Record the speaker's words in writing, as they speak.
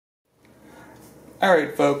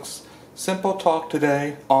Alright folks, simple talk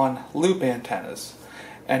today on loop antennas.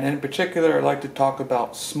 And in particular I'd like to talk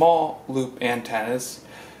about small loop antennas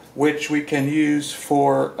which we can use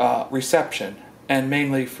for reception and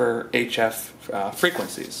mainly for HF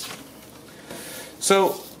frequencies. So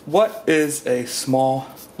what is a small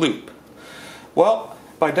loop? Well,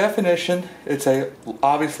 by definition it's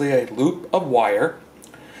obviously a loop of wire,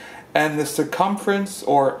 and the circumference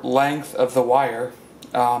or length of the wire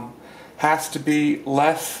has to be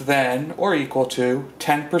less than or equal to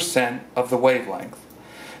 10% of the wavelength.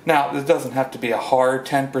 Now, this doesn't have to be a hard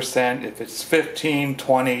 10%. If it's 15,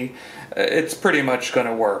 20, it's pretty much going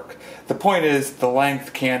to work. The point is the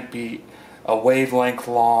length can't be a wavelength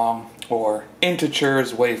long or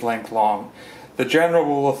integers wavelength long. The general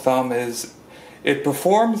rule of thumb is it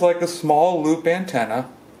performs like a small loop antenna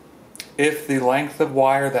if the length of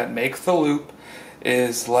wire that makes the loop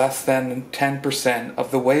is less than 10%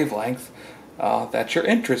 of the wavelength that you're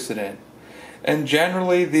interested in. And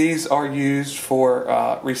generally these are used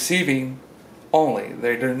for receiving only.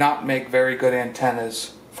 They do not make very good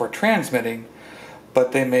antennas for transmitting,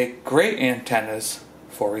 but they make great antennas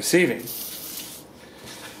for receiving.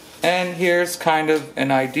 And here's kind of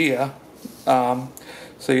an idea. So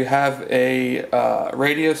you have a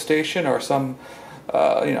radio station or some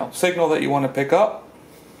signal that you want to pick up,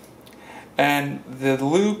 and the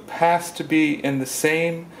loop has to be in the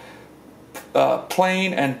same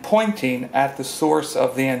plane and pointing at the source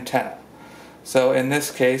of the antenna. So in this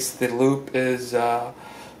case the loop is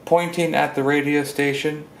pointing at the radio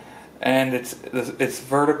station, and it's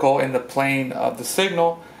vertical in the plane of the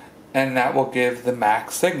signal, and that will give the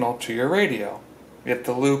max signal to your radio. If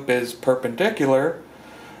the loop is perpendicular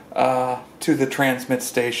to the transmit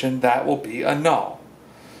station, that will be a null.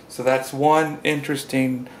 So that's one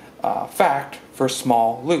interesting fact for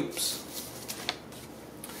small loops.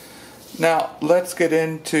 Now let's get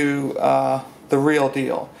into the real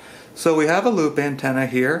deal. So we have a loop antenna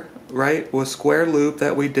here, right, with square loop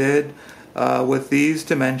that we did with these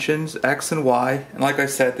dimensions, x and y, and like I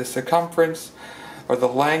said, the circumference or the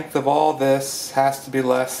length of all this has to be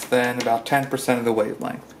less than about 10% of the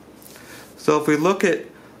wavelength. So if we look at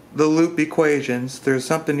the loop equations, there's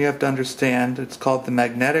something you have to understand. It's called the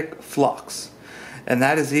magnetic flux, and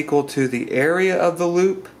that is equal to the area of the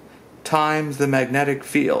loop times the magnetic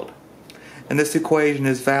field. And this equation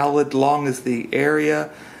is valid as long as the area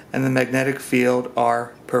and the magnetic field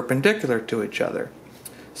are perpendicular to each other.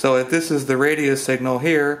 So if this is the radio signal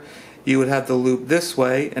here, you would have the loop this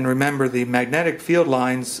way, and remember the magnetic field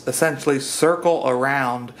lines essentially circle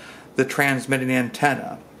around the transmitting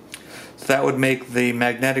antenna. So that would make the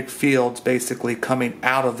magnetic fields basically coming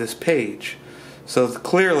out of this page. So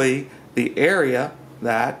clearly the area,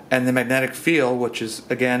 that, and the magnetic field, which is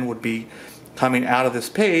again would be coming out of this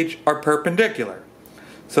page, are perpendicular.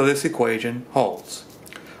 So this equation holds.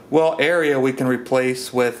 Well, area we can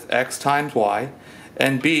replace with x times y,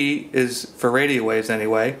 and b is, for radio waves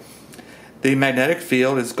anyway, the magnetic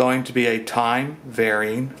field is going to be a time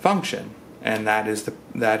varying function, and that is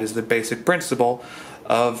the basic principle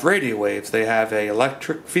of radio waves. They have an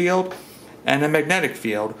electric field and a magnetic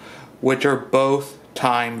field, which are both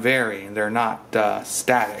time varying. They're not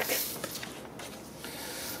static.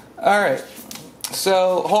 Alright,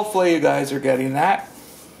 so hopefully you guys are getting that.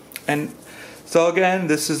 And so again,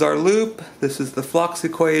 this is our loop, this is the flux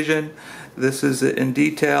equation, this is it in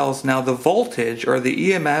details. Now the voltage or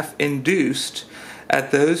the EMF induced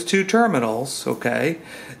at those two terminals, okay,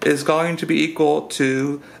 is going to be equal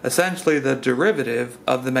to essentially the derivative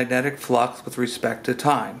of the magnetic flux with respect to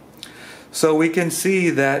time. So we can see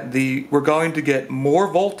that we're going to get more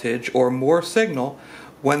voltage or more signal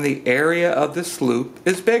when the area of this loop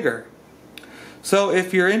is bigger. So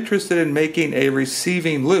if you're interested in making a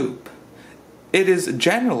receiving loop, it is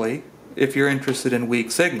generally, if you're interested in weak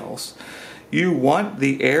signals, you want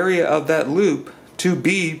the area of that loop to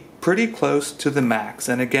be pretty close to the max.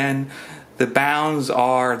 And again, the bounds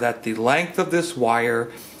are that the length of this wire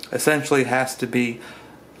essentially has to be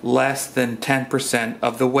less than 10%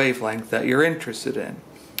 of the wavelength that you're interested in.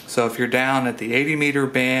 So if you're down at the 80 meter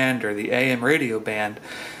band or the AM radio band,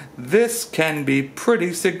 this can be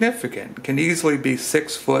pretty significant. It can easily be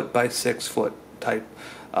 6 foot by 6 foot type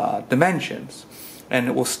dimensions, and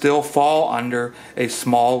it will still fall under a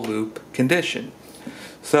small loop condition.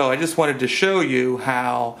 So I just wanted to show you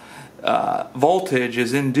how voltage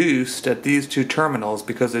is induced at these two terminals,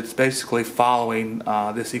 because it's basically following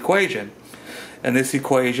this equation. And this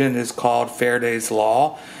equation is called Faraday's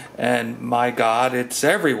law, and my God, it's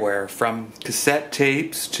everywhere, from cassette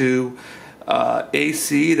tapes to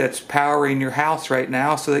AC that's powering your house right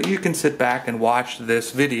now so that you can sit back and watch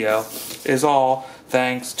this video is all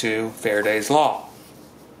thanks to Faraday's Law.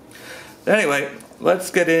 Anyway,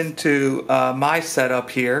 let's get into my setup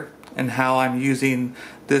here and how I'm using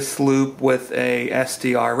this loop with a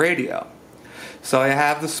SDR radio. So I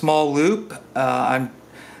have the small loop. I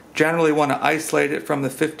generally want to isolate it from the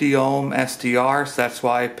 50 ohm SDR, so that's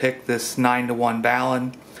why I picked this 9-to-1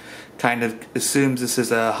 balun. Kind of assumes this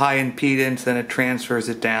is a high impedance, then it transfers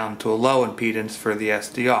it down to a low impedance for the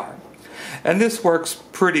SDR. And this works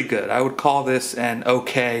pretty good. I would call this an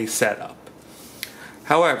okay setup.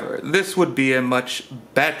 However, this would be a much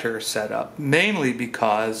better setup, mainly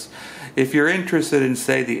because if you're interested in,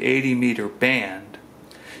 say, the 80-meter band,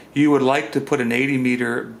 you would like to put an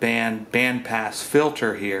 80-meter bandpass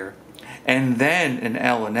filter here, and then an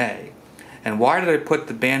LNA. And why did I put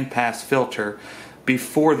the bandpass filter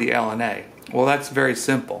before the LNA? Well, that's very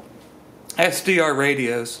simple. SDR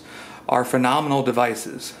radios are phenomenal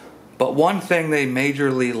devices, but one thing they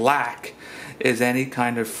majorly lack is any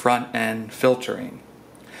kind of front-end filtering.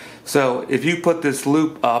 So if you put this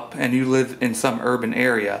loop up and you live in some urban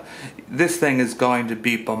area, this thing is going to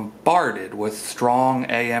be bombarded with strong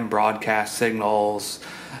AM broadcast signals,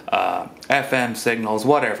 FM signals,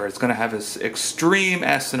 whatever. It's going to have this extreme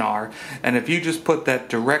SNR, and if you just put that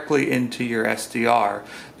directly into your SDR,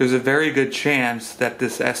 there's a very good chance that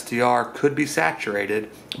this SDR could be saturated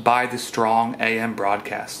by the strong AM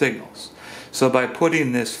broadcast signals. So by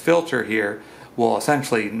putting this filter here, we'll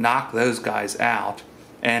essentially knock those guys out.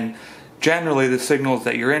 And generally the signals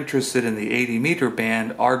that you're interested in the 80-meter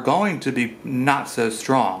band are going to be not so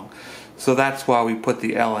strong. So that's why we put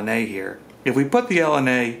the LNA here. If we put the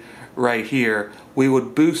LNA right here, we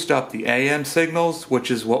would boost up the AM signals,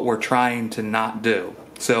 which is what we're trying to not do.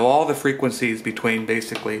 So all the frequencies between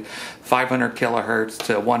basically 500 kilohertz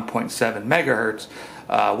to 1.7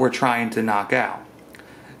 megahertz, we're trying to knock out.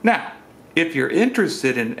 Now, if you're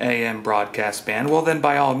interested in AM broadcast band, well then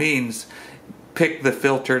by all means, pick the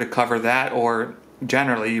filter to cover that, or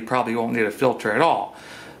generally you probably won't need a filter at all.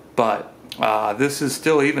 But this is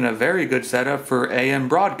still even a very good setup for AM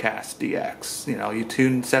broadcast DX. You know,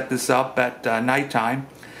 you set this up at nighttime,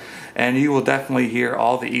 and you will definitely hear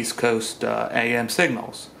all the East Coast AM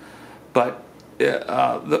signals. But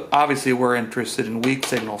obviously we're interested in weak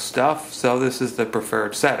signal stuff, so this is the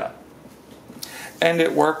preferred setup. And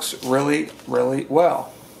it works really, really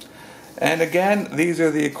well. And again, these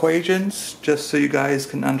are the equations, just so you guys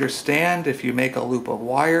can understand. If you make a loop of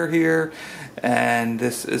wire here, and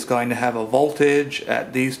this is going to have a voltage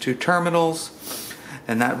at these two terminals,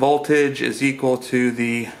 and that voltage is equal to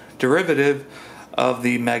the derivative of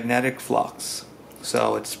the magnetic flux.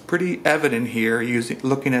 So it's pretty evident here,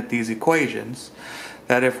 looking at these equations,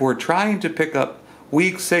 that if we're trying to pick up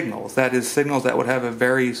weak signals, that is signals that would have a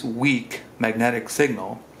very weak magnetic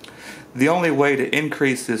signal, the only way to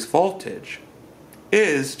increase this voltage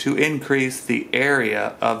is to increase the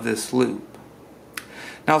area of this loop.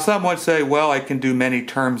 Now some would say, well, I can do many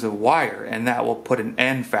terms of wire and that will put an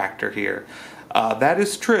N factor here. That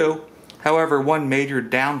is true. However, one major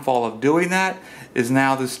downfall of doing that is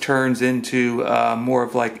now this turns into more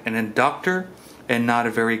of like an inductor and not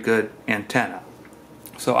a very good antenna.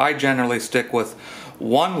 So I generally stick with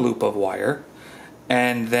one loop of wire,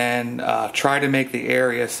 and then try to make the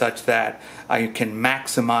area such that I can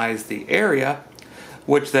maximize the area,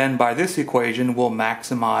 which then by this equation will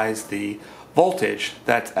maximize the voltage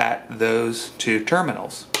that's at those two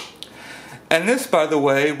terminals. And this, by the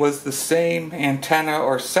way, was the same antenna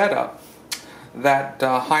or setup that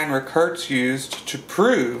Heinrich Hertz used to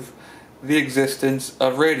prove the existence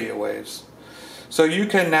of radio waves. So you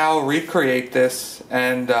can now recreate this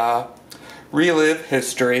and relive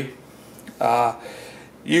history.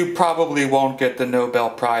 You probably won't get the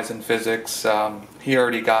Nobel Prize in Physics. He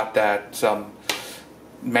already got that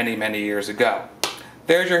many, many years ago.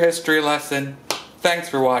 There's your history lesson. Thanks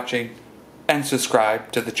for watching, and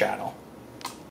subscribe to the channel.